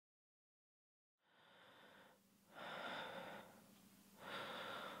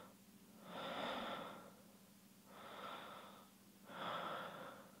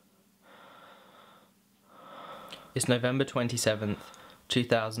It's November 27th,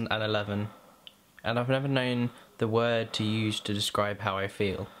 2011, and I've never known the word to use to describe how I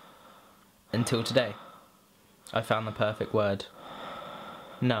feel. Until today. I found the perfect word.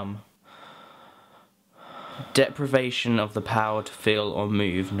 Numb. Deprivation of the power to feel or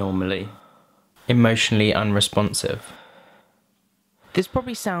move normally. Emotionally unresponsive. This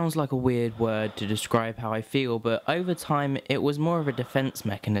probably sounds like a weird word to describe how I feel, but over time it was more of a defense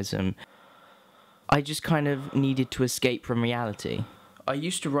mechanism. I just kind of needed to escape from reality. I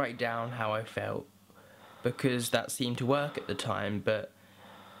used to write down how I felt, because that seemed to work at the time, but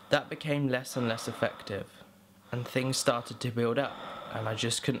that became less and less effective, and things started to build up, and I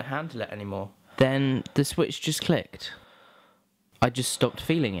just couldn't handle it anymore. Then the switch just clicked. I just stopped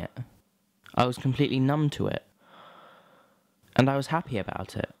feeling it. I was completely numb to it. And I was happy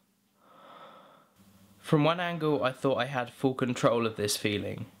about it. From one angle, I thought I had full control of this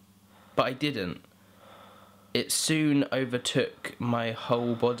feeling, but I didn't. It soon overtook my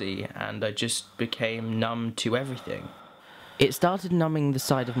whole body, and I just became numb to everything. It started numbing the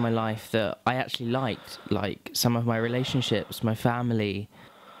side of my life that I actually liked, like some of my relationships, my family,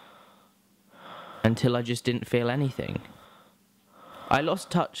 until I just didn't feel anything. I lost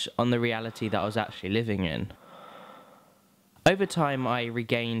touch on the reality that I was actually living in. Over time, I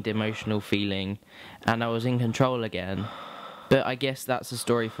regained emotional feeling, and I was in control again, but I guess that's a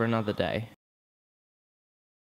story for another day.